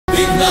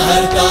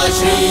विघ्नहर्ता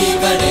श्री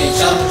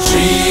गणेश,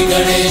 श्री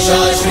गणेश,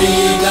 श्री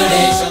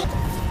गणेश।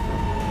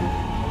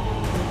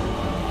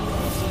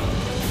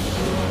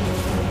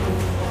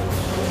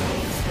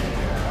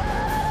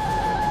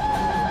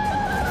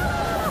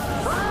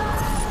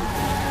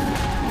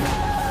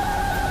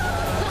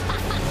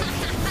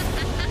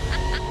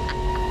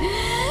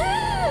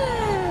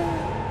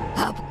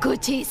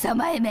 कुछ ही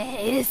समय में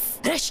इस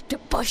हृष्ट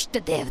पुष्ट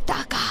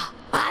देवता का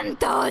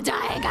अंत हो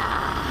जाएगा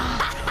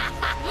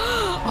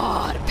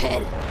और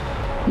फिर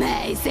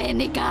मैं इसे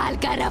निकाल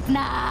कर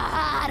अपना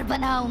आहार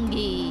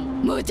बनाऊंगी।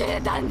 मुझे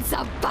धन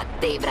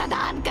संपत्ति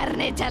प्रदान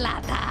करने चला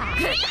था।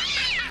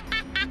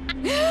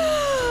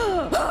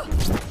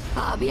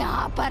 अब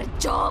यहाँ पर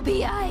जो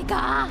भी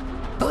आएगा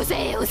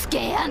उसे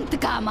उसके अंत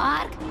का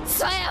मार्ग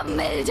स्वयं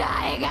मिल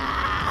जाएगा।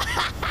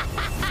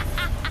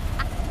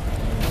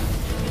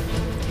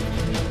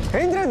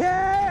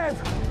 इंद्रदेव!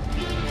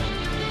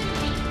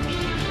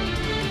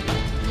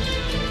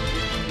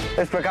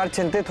 इस प्रकार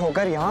चिंतित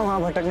होकर यहाँ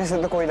वहां भटकने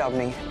से तो कोई लाभ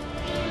नहीं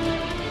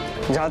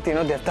है। जहाँ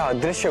तीनों देवता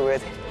अदृश्य हुए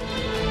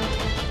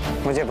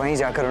थे, मुझे वहीं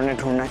जाकर उन्हें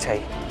ढूंढना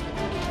चाहिए,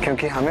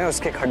 क्योंकि हमें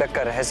उसके खड्ग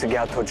का रहस्य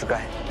ज्ञात हो चुका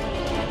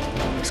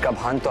है। इसका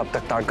भान तो अब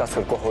तक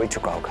ताड़कासुर को हो ही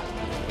चुका होगा,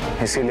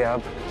 इसीलिए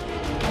अब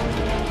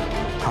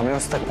हमें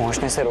उस तक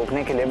पहुंचने से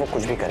रोकने के लिए वो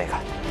कुछ भी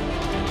करेगा।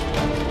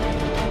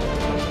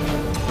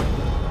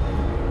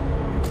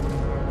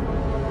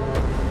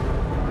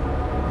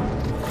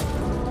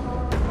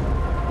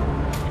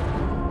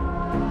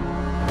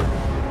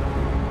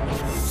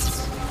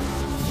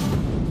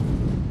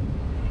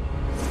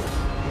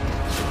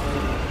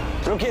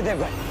 रुकिए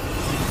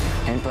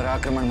देवगण, इन पर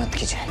आक्रमण मत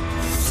कीजिए।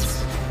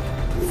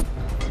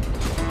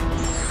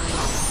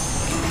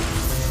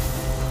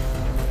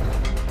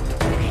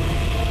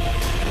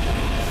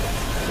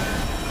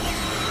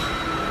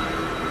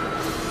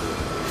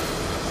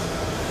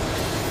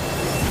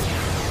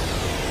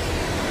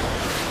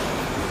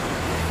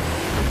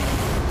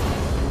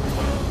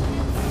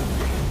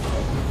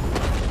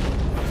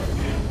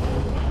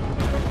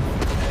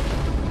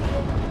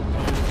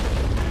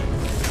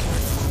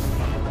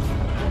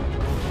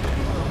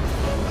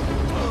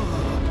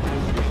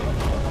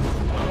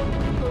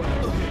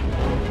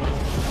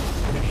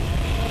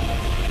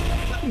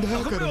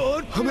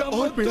 हमें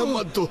और पीड़ा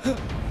मत दो।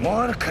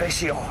 मूर्ख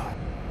ऋषियों,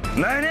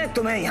 मैंने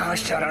तुम्हें यहाँ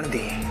शरण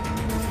दी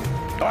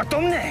और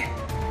तुमने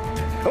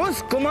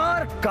उस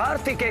कुमार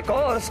कार्तिकेय को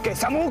और उसके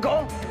समूह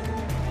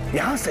को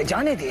यहाँ से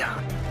जाने दिया,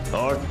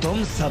 और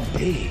तुम सब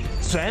भी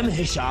स्वयं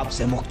ही शाप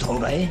से मुक्त हो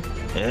गए।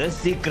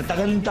 ऐसी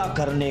कृतज्ञता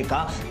करने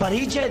का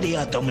परिचय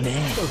दिया तुमने।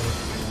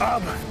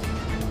 अब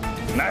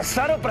मैं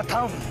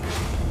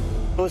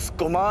सर्वप्रथम उस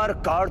कुमार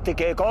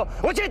कार्तिकेय को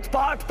उचित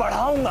पाठ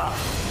पढ़ाऊंगा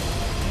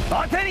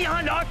और फिर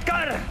यहाँ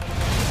लौटकर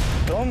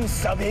तुम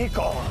सभी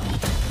को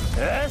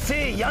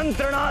ऐसी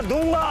यंत्रणा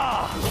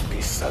दूंगा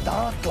कि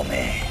सदा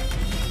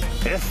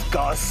तुम्हें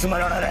इसका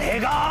स्मरण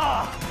रहेगा।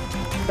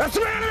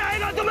 स्मरण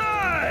रहेगा तुम्हें।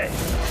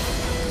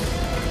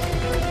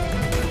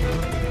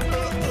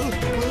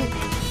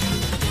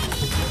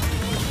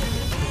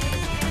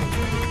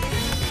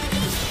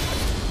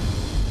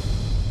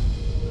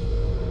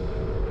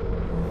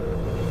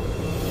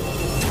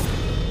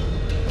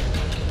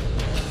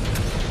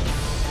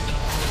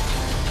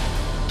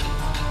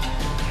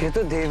 ये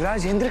तो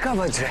देवराज इंद्र का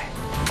वज्र है।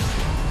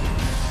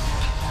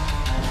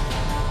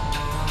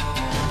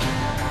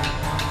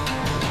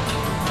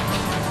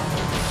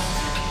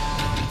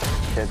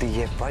 यदि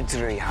ये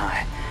वज्र यहाँ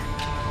है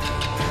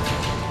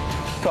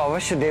तो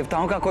अवश्य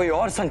देवताओं का कोई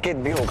और संकेत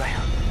भी होगा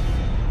यहाँ।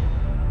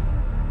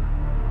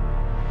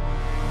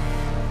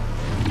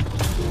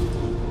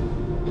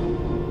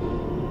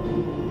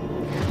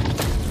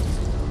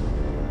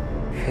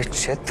 ये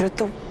चित्र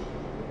तो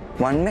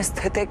वन में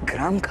स्थित एक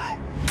ग्राम का है,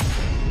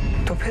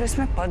 तो फिर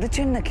इसमें पद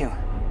चिन्ह क्यों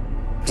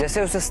है?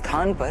 जैसे उस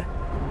स्थान पर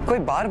कोई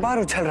बार बार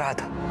उछल रहा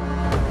था।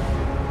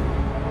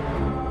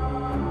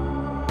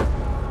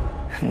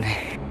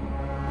 नहीं,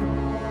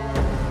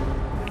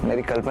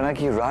 मेरी कल्पना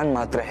की उड़ान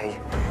मात्र है ये।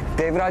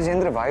 देवराज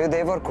इंद्र,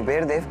 वायुदेव और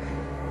कुबेर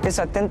देव इस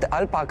अत्यंत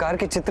अल्प आकार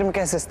के चित्र में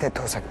कैसे स्थित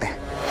हो सकते हैं?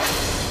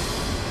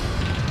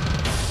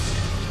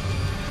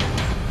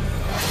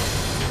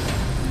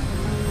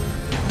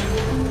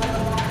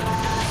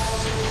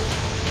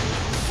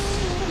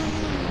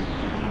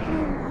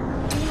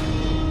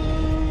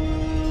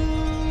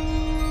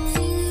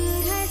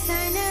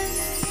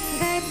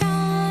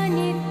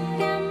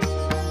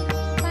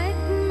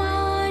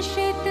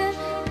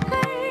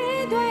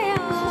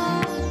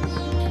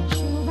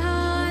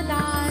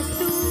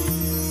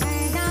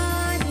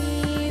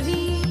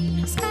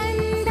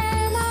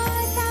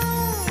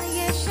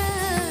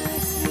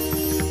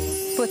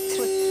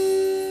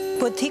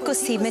 बुद्धि को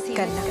सीमित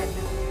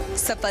करना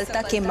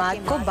सफलता के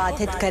मार्ग को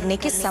बाधित करने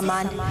के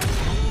समान।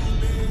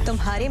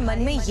 तुम्हारे मन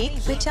में ये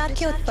विचार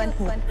क्यों उत्पन्न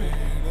हुआ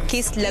कि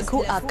इस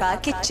लघु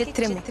आकार के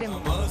चित्र में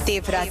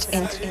देवराज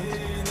इंद्र,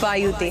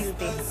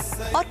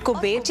 वायुदेव और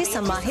कुबेर जी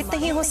समाहित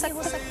नहीं हो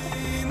सकते?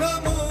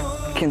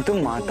 किंतु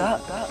माता,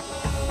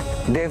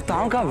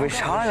 देवताओं का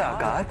विशाल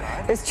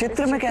आकार इस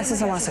चित्र में कैसे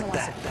समा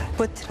सकता है?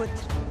 पुत्र,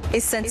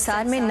 इस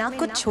संसार में ना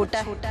कुछ छोटा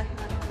है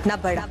ना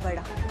बड़ा,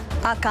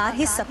 आकार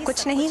ही सब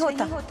कुछ नहीं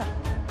होता।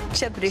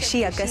 जब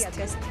ऋषि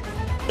अगस्त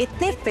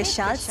इतने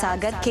विशाल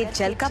सागर के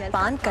जल का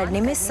पान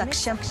करने में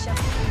सक्षम,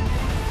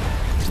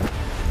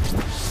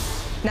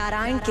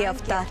 नारायण के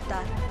अवतार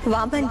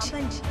वामन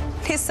जी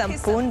ने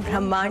संपूर्ण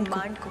ब्रह्मांड को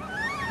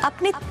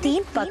अपने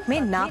 3 पग में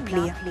नाप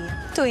लिया,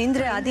 तो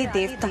इंद्र आदि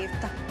देवता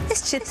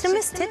इस चित्र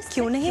में स्थित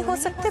क्यों नहीं हो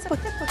सकते?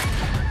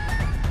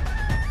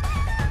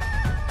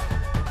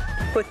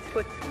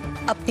 पुत्र,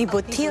 अपनी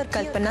बुद्धि और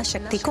कल्पना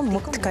शक्ति को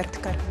मुक्त कर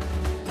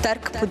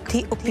तर्क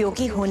बुद्धि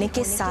उपयोगी होने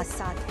के साथ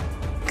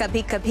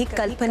कभी कभी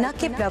कल्पना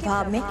के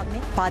प्रभाव में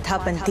बाधा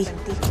बनती,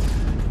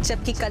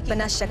 जबकि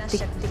कल्पना शक्ति,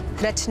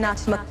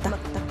 रचनात्मकता,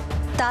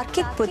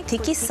 तार्किक बुद्धि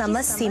की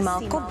समझ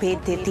सीमाओं को भेद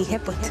देती है।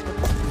 पुत्र,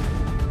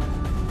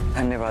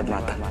 धन्यवाद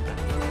माता।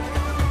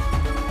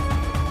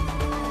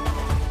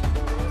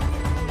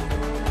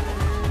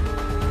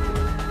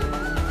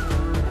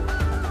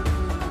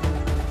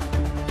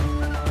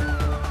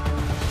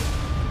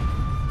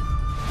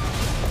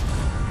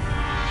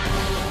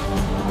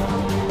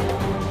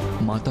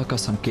 माता का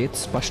संकेत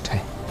स्पष्ट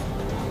है,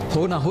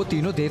 हो ना हो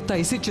तीनों देवता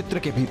इसी चित्र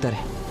के भीतर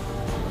है।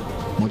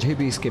 मुझे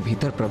भी इसके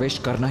भीतर प्रवेश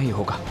करना ही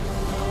होगा।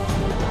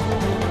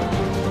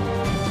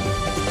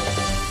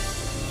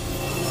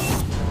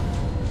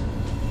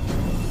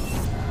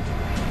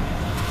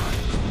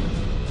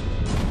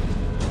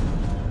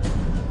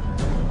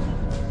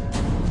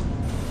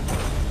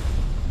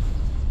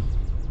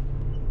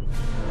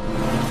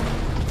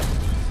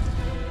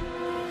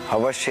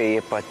 अवश्य ये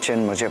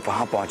पदचिन्ह मुझे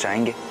वहां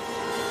पहुंचाएंगे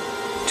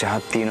जहां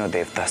तीनों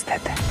देवता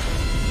स्थित हैं।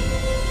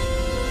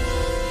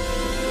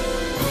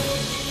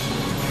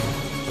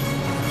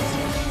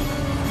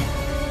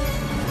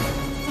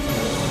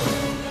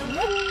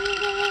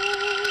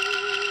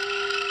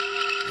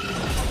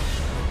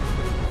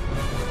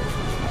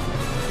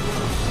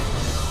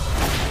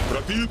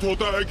 प्रतीत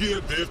होता है कि ये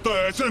देवता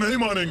ऐसे नहीं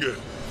मानेंगे।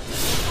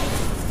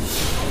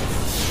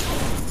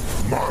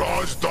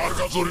 महाराज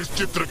तारकासुर इस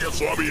चित्र के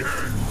स्वामी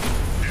हैं,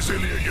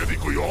 इसीलिए यदि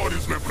कोई और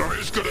इसमें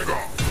प्रवेश करेगा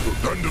तो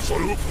दंड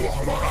स्वरूप वो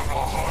हमारा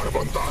आहार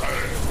बनता है।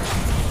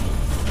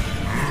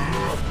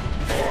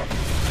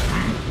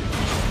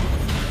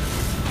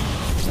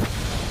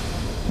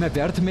 मैं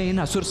व्यर्थ में इन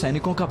असुर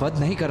सैनिकों का वध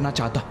नहीं करना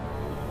चाहता,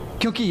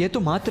 क्योंकि ये तो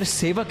मात्र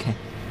सेवक हैं।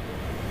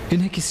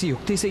 इन्हें किसी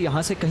युक्ति से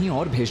यहां से कहीं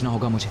और भेजना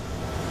होगा मुझे।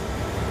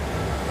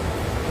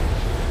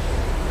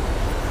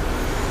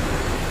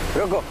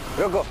 रुको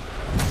रुको,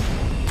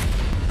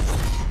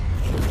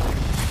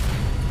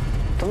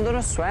 तुम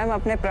दोनों स्वयं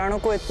अपने प्राणों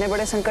को इतने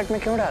बड़े संकट में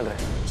क्यों डाल रहे हो?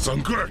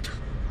 संकट?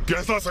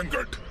 कैसा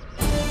संकट?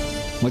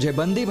 मुझे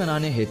बंदी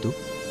बनाने हेतु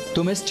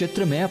तुम इस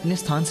चित्र में अपने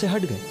स्थान से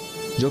हट गए,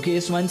 जो कि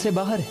इस वन से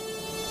बाहर है,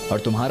 और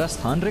तुम्हारा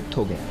स्थान रिक्त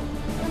हो गया।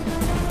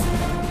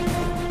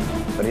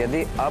 और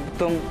यदि अब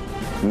तुम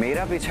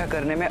मेरा पीछा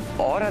करने में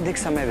और अधिक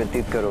समय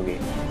व्यतीत करोगे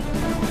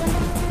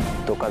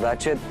तो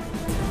कदाचित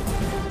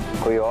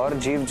कोई और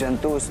जीव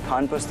जंतु उस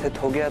स्थान पर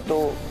स्थित हो गया तो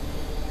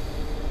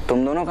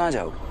तुम दोनों कहां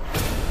जाओगे?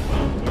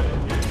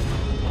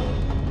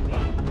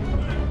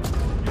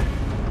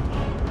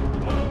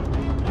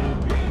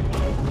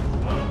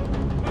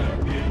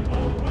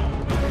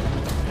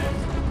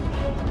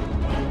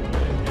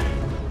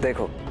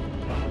 देखो,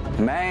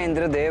 मैं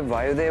इंद्रदेव,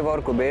 वायुदेव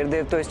और कुबेर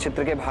देव तो इस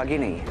चित्र के भागी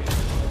नहीं है,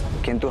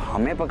 किंतु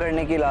हमें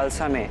पकड़ने की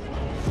लालसा में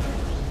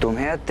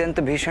तुम्हें अत्यंत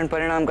भीषण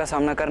परिणाम का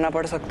सामना करना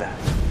पड़ सकता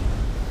है,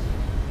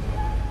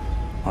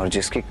 और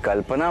जिसकी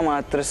कल्पना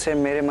मात्र से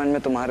मेरे मन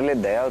में तुम्हारे लिए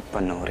दया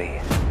उत्पन्न हो रही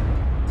है।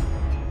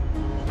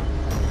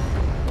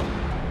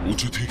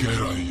 उचित ही कह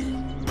रहा है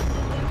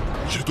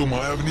ये तो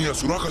मायाग्नि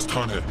असुरा का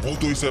स्थान है, वो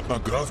तो इसे अपना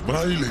ग्रास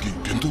बना ही लेगी,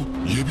 किंतु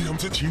ये भी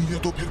हमसे छीन लिया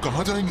तो फिर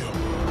कहां जाएंगे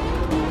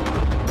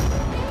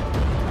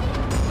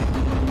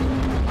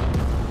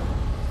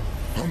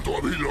हम तो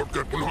अभी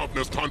लौटकर पुनः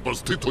अपने स्थान पर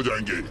स्थित हो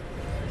जाएंगे,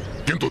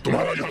 किंतु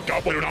तुम्हारा यहाँ क्या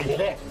परिणाम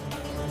होगा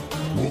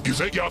वो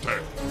किसे ज्ञात है।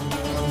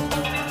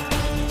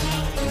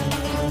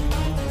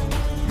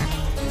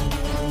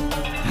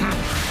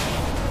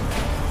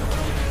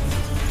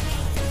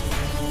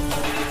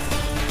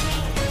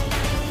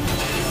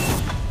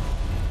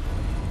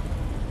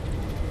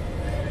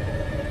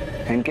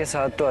 इनके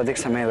साथ तो अधिक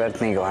समय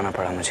व्यर्थ नहीं गंवाना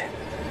पड़ा मुझे,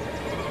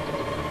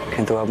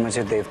 किंतु अब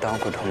मुझे देवताओं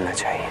को ढूंढना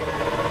चाहिए।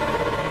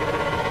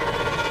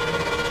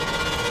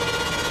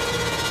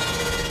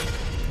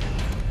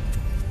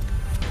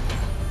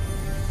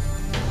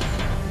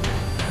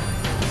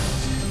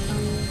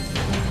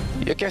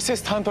 ये कैसे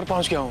स्थान पर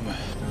पहुंच गया हूं मैं?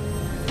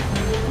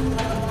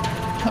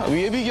 अब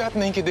ये भी ज्ञात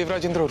नहीं कि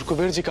देवराज इंद्र और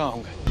कुबेर जी कहां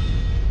होंगे।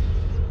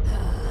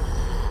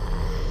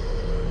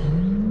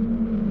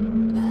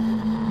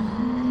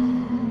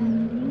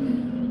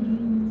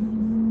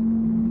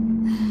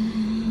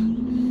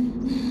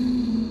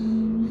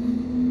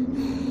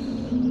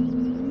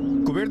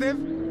 कुबेर देव,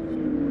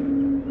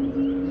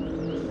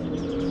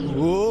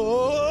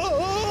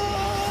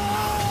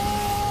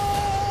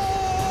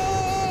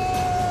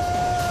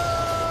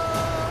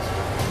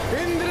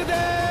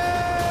 इंद्रदेव,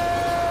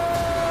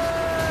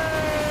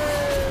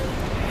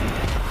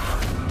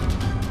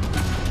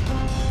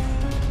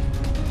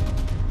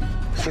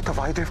 ये तो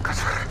वायुदेव का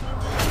स्वर है।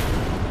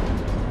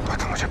 वो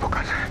तो मुझे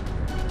पुकार रहा है।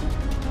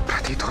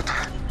 प्रतीत होता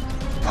है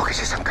वो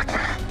किसी संकट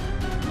में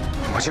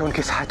है। मुझे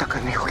उनकी सहायता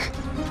करनी होगी।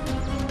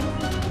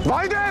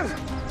 वायुदेव,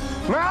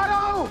 मैं आ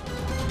रहा हूं।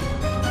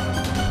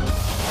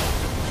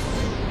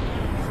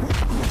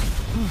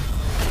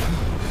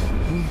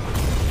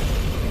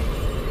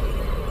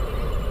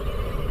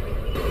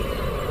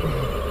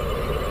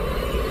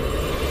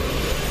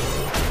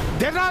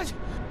 देवराज,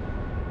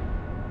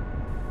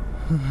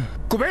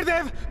 कुबेर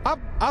देव,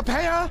 आप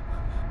है यहाँ?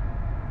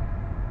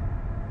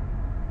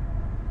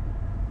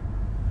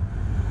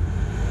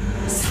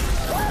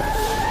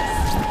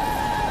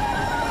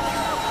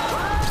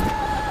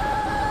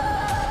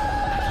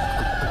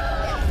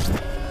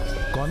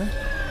 कौन है?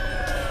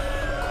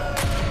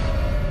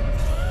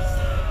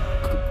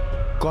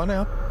 कौन है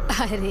आप?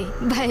 अरे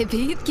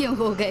भयभीत क्यों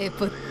हो गए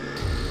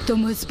पुत्र?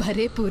 तुम उस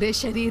भरे पूरे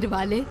शरीर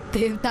वाले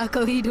देवता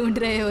को ही ढूंढ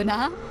रहे हो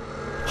ना?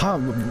 हाँ,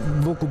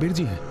 वो कुबेर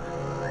जी हैं।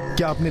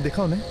 क्या आपने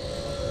देखा उन्हें?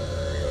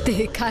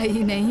 देखा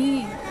ही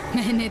नहीं,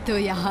 मैंने तो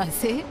यहाँ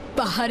से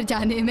बाहर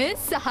जाने में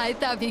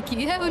सहायता भी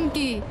की है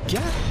उनकी।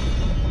 क्या?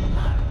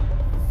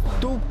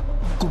 तो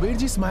कुबेर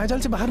जी इस मायाजाल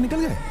से बाहर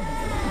निकल गए?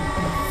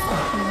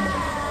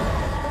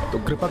 तो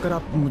कृपा कर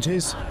आप मुझे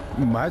इस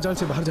मायाजाल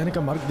से बाहर जाने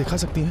का मार्ग दिखा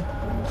सकती हैं?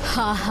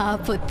 हाँ हाँ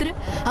पुत्र,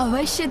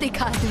 अवश्य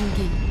दिखा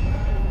दूंगी,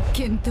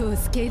 किंतु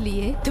उसके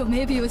लिए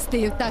तुम्हें भी उस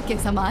देवता के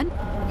समान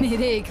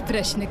मेरे एक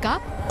प्रश्न का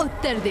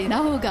उत्तर देना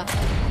होगा।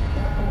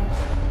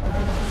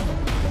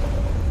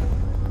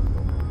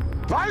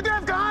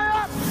 वायुदेव कहाँ है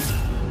आप?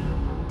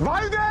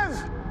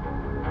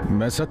 वायुदेव!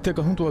 मैं सत्य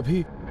कहूं तो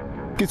अभी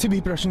किसी भी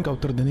प्रश्न का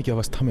उत्तर देने की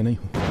अवस्था में नहीं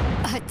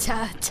हूं। अच्छा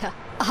अच्छा,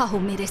 आओ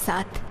मेरे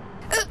साथ।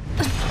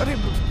 अरे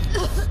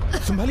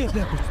संभालिए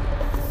अपने आप को।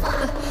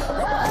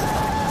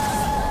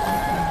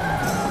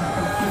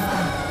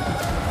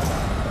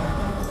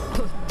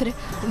 पुत्र,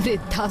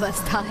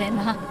 वृद्धावस्था है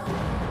ना,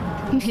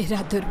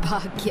 मेरा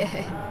दुर्भाग्य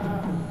है।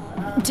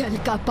 जल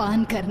का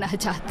पान करना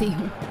चाहती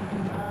हूँ।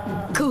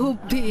 कूप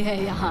भी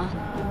है यहाँ,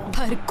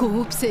 पर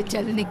कूप से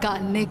जल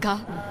निकालने का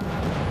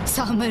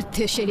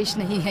सामर्थ्य शेष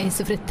नहीं है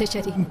इस वृद्ध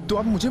शरीर। तो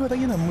आप मुझे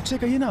बताइए ना, मुझसे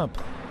कहिए ना आप,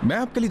 मैं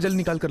आपके लिए जल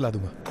निकाल कर ला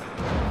दूंगा।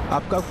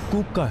 आपका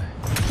कूप कहाँ है?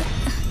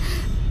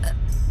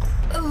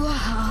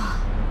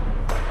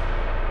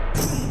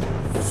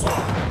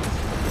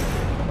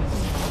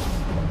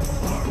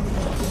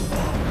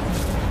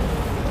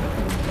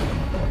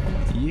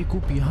 ये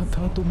कूप यहाँ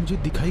था तो मुझे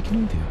दिखाई क्यों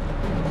नहीं दिया?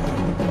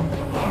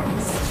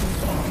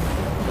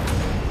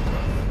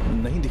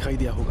 नहीं दिखाई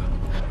दिया होगा।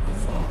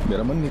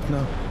 मेरा मन इतना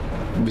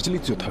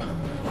विचलित जो था।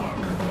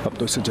 अब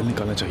तो इससे जल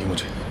निकालना चाहिए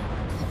मुझे,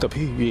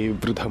 तभी ये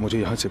वृद्धा मुझे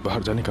यहाँ से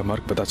बाहर जाने का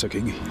मार्ग बता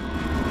सकेगी।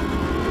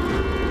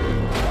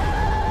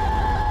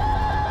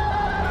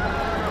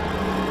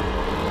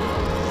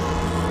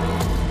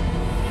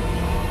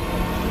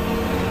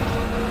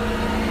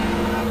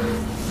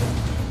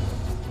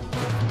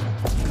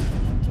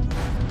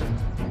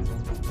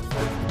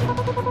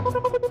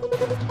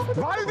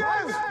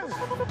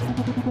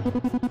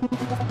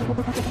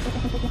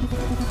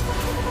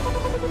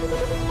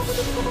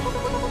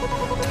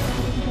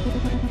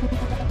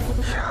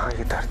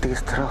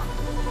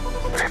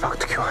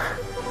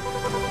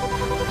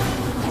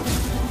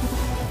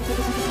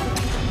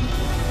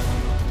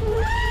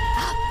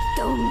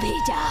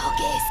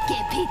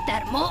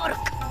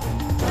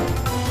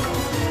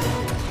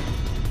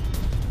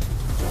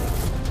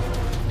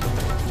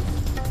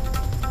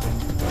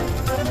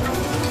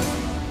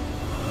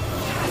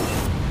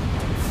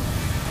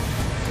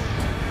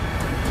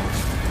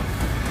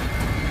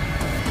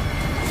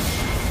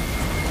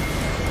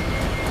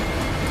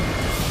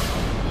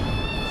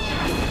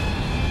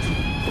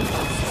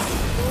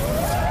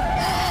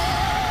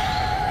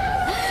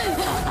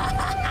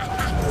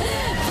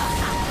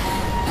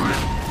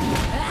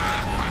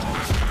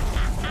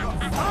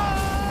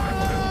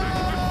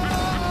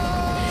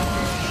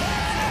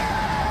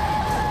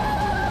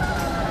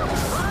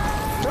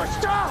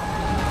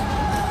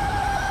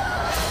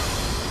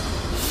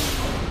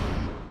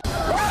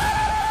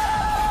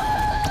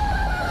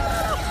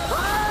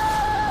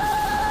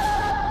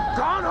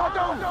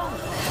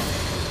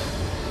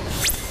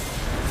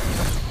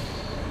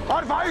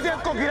 और वायुदेव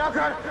को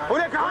गिराकर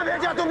उन्हें कहां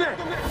भेजा तुमने?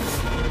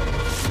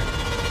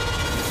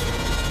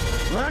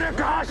 मैंने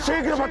कहा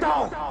शीघ्र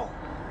बताओ,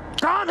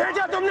 कहां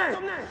भेजा तुमने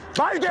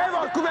वायुदेव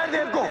और कुबेर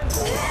देव को?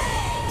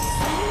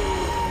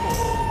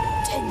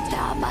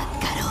 चिंता मत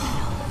करो,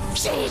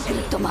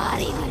 शीघ्र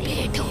तुम्हारी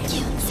भेंट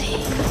होगी उनसे।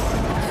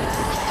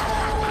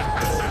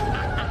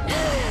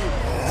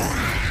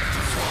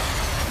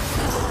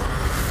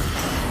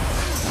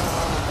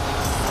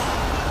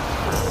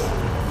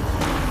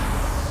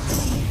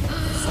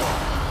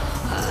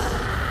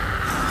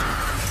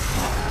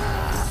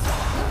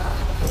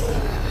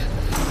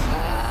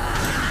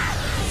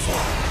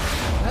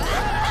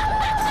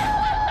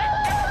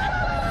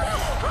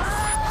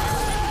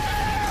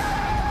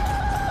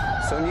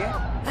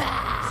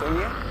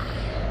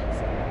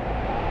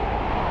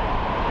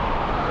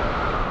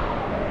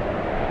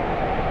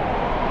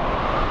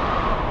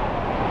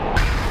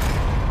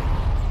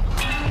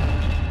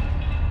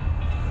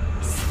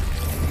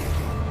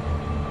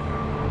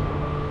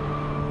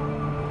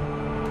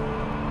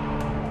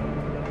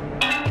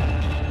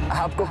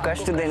 आपको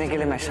कष्ट देने के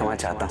लिए मैं क्षमा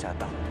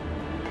चाहता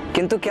हूँ,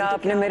 किंतु क्या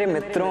आपने मेरे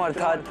मित्रों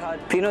अर्थात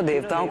तीनों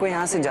देवताओं को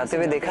यहाँ से जाते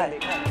हुए देखा है?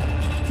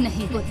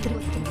 नहीं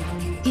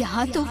पुत्र,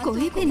 यहाँ तो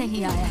कोई भी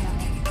नहीं आया है।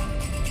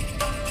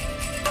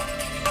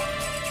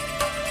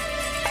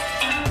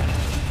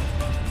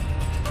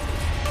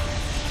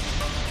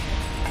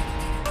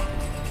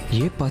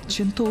 ये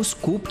पश्चिम तो उस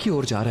कूप की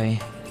ओर जा रहे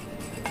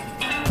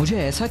हैं। मुझे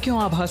ऐसा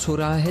क्यों आभास हो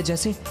रहा है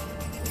जैसे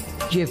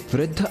ये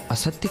वृद्ध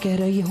असत्य कह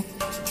रही हो?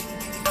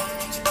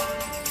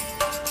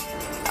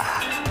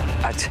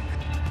 अच्छा,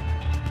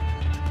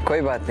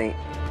 कोई बात नहीं,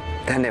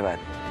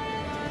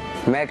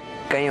 धन्यवाद। मैं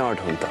कहीं और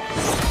ढूंढता हूँ।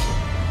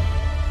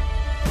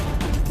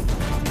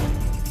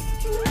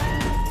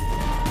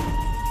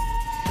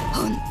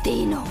 उन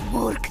तीनों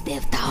मूर्ख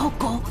देवताओं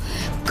को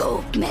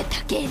कूप में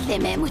धकेलने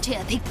में मुझे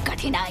अधिक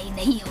कठिनाई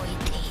नहीं हुई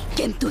थी,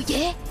 किंतु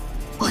ये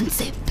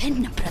उनसे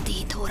भिन्न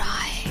प्रतीत हो रहा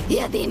है।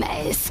 यदि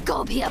मैं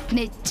इसको भी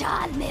अपने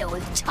जाल में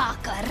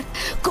उलझाकर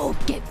कूप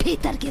के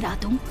भीतर गिरा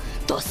दूं,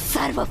 तो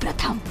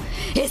सर्वप्रथम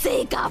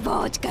इसे का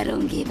बोझ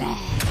करूंगी मैं।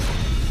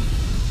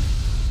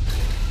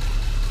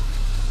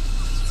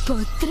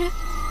 पुत्र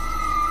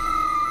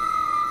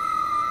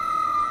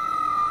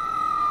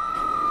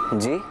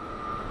जी,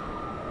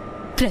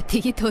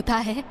 प्रतीत होता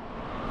है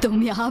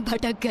तुम यहाँ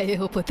भटक गए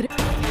हो पुत्र।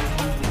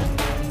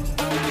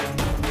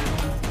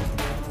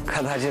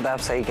 कदाचित आप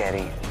सही कह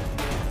रही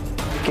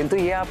हैं, किंतु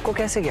ये आपको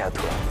कैसे ज्ञात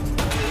हुआ?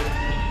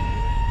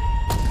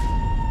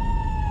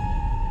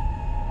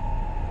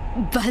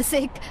 बस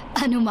एक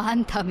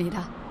अनुमान था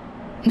मेरा।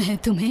 मैं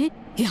तुम्हें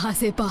यहाँ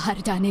से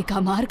बाहर जाने का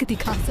मार्ग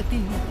दिखा सकती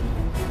हूँ।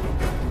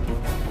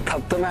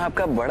 तब तो मैं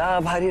आपका बड़ा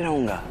आभारी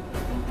रहूंगा।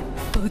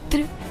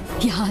 पुत्र,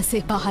 यहाँ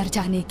से बाहर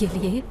जाने के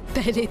लिए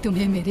पहले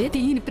तुम्हें मेरे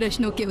 3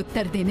 प्रश्नों के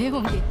उत्तर देने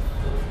होंगे।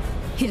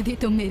 यदि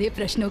तुम मेरे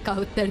प्रश्नों का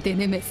उत्तर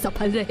देने में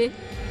सफल रहे,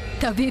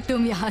 तभी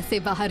तुम यहाँ से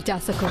बाहर जा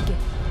सकोगे।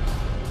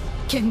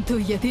 किंतु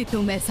यदि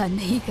तुम ऐसा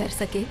नहीं कर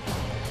सके,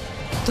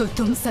 तो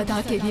तुम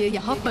सदा के लिए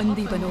यहाँ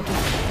बंदी बनोगे।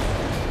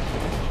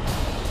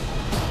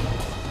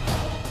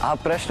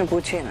 आप प्रश्न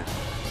पूछिए ना,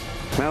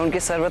 मैं उनके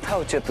सर्वथा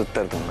उचित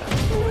उत्तर दूंगा।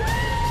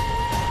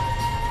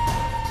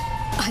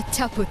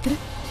 अच्छा पुत्र,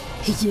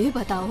 ये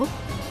बताओ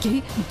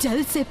कि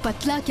जल से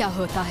पतला क्या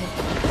होता है?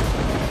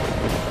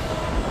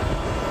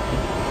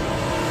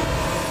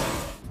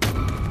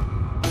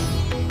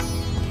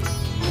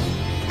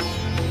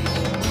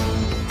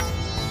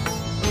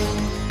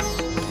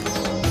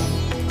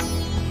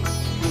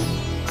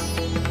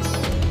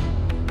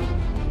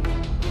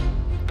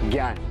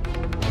 ज्ञान।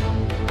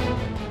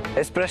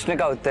 इस प्रश्न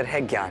का उत्तर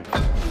है ज्ञान,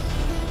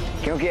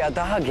 क्योंकि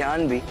अतः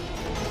ज्ञान भी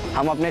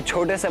हम अपने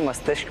छोटे से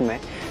मस्तिष्क में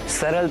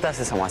सरलता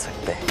से समा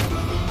सकते हैं।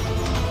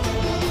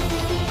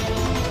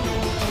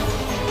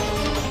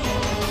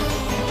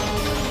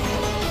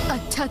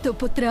 अच्छा तो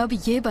पुत्र, अब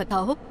ये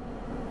बताओ,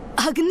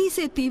 अग्नि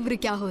से तीव्र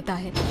क्या होता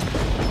है?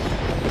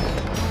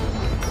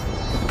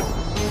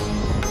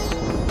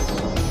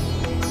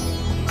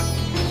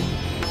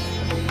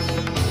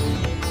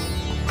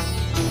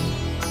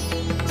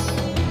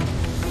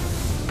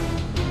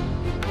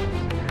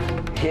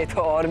 ये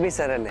तो और भी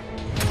सरल है।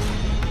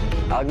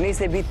 अग्नि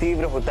से भी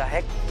तीव्र होता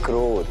है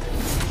क्रोध,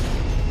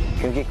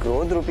 क्योंकि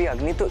क्रोध रूपी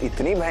अग्नि तो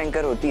इतनी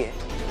भयंकर होती है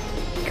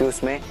कि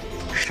उसमें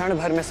क्षण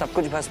भर में सब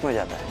कुछ भस्म हो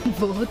जाता है।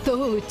 वो तो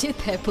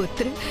उचित है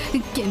पुत्र,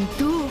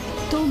 किंतु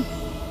तुम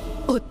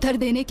उत्तर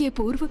देने के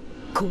पूर्व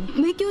कूप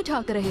में क्यों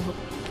झांक रहे हो?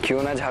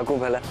 क्यों ना झांकू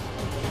भला,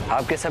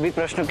 आपके सभी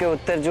प्रश्नों के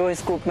उत्तर जो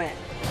इस कूप में है।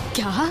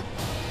 क्या?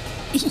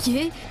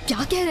 ये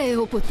क्या कह रहे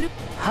हो पुत्र?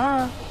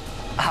 हाँ,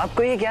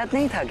 आपको ये ज्ञात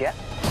नहीं था क्या?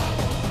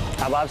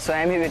 अब आप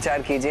स्वयं ही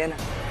विचार कीजिए ना,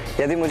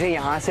 यदि मुझे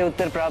यहाँ से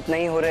उत्तर प्राप्त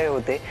नहीं हो रहे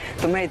होते,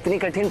 तो मैं इतनी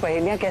कठिन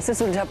पहेलियाँ कैसे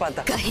सुलझा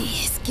पाता? कहीं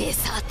इसके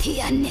साथ ही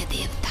अन्य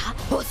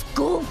देवता उस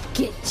कूप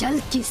के जल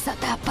की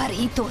सतह पर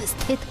ही तो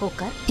स्थित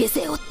होकर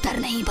इसे उत्तर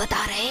नहीं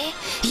बता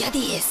रहे। यदि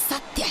ये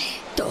सत्य है,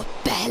 तो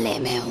पहले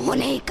मैं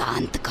उन्हें का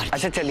अंत कर।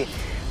 अच्छा चलिए,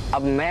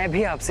 अब मैं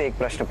भी आपसे एक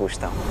प्रश्न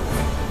पूछता हूँ।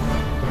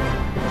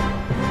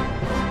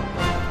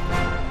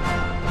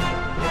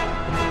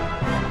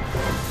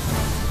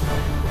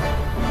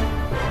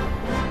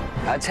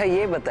 अच्छा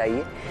ये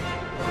बताइए,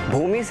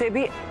 भूमि से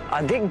भी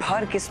अधिक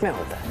भार किस में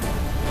होता है?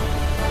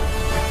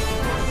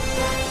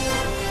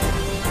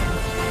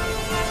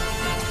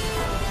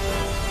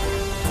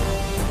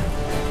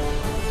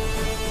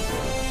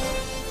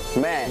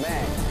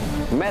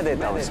 मैं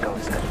देता हूं इसका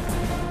उत्तर।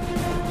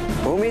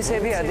 भूमि से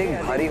भी अधिक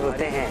भारी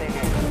होते हैं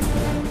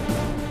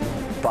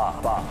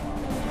पाप,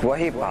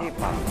 वही पाप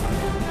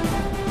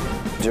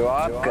जो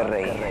आप कर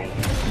रही हैं,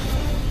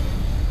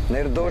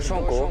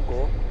 निर्दोषों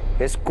को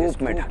इस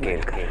कूप में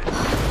ढकेल कर।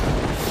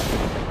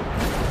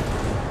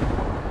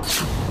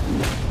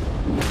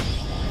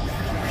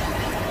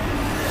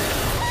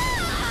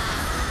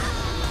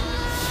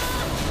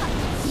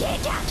 ये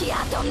क्या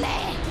किया तुमने?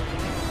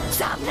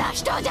 सब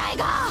नष्ट हो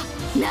जाएगा,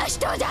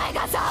 नष्ट हो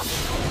जाएगा सब।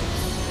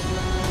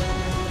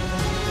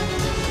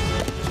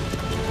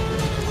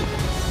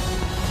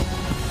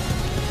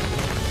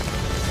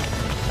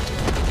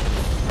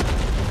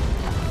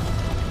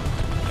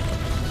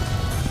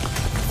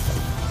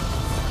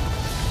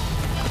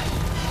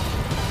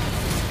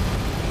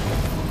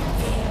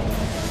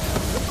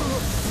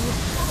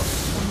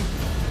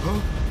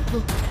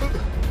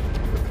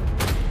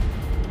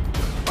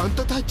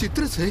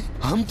 चित्र से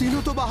हम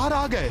तीनों तो बाहर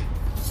आ गए,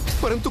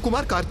 परंतु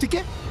कुमार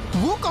कार्तिकेय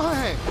वो कहाँ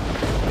है?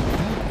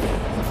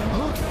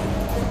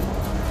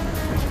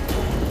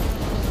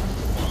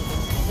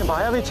 ये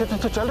मायावी चित्र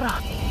तो चल रहा।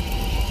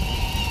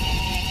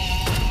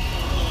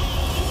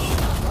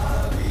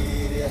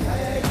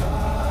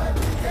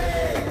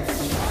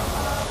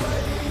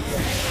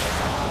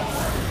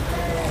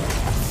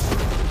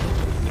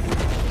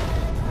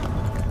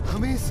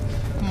 हमें इस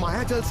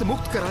माया जाल से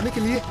मुक्त कराने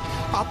के लिए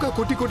आपका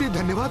कोटि कोटि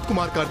धन्यवाद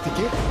कुमार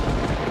कार्तिकेय।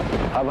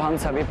 अब हम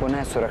सभी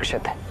पुनः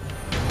सुरक्षित हैं,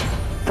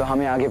 तो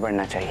हमें आगे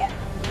बढ़ना चाहिए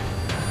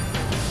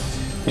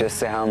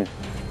जिससे हम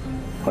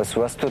उस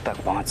वस्तु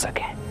तक पहुंच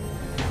सकें।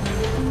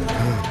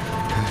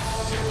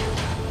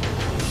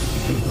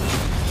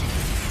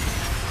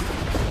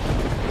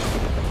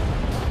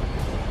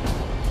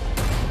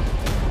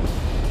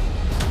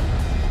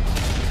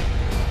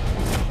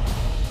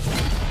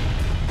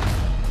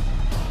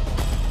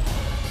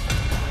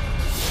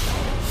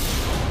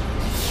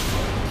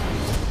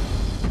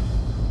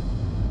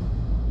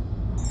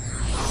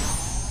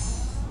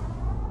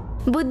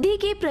 बुद्धि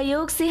के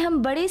प्रयोग से हम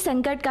बड़े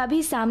संकट का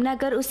भी सामना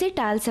कर उसे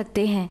टाल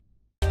सकते हैं।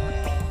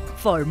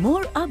 For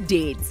more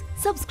updates,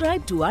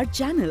 subscribe to our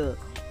channel,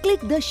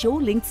 click the show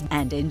links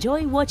and enjoy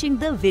watching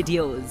the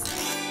videos.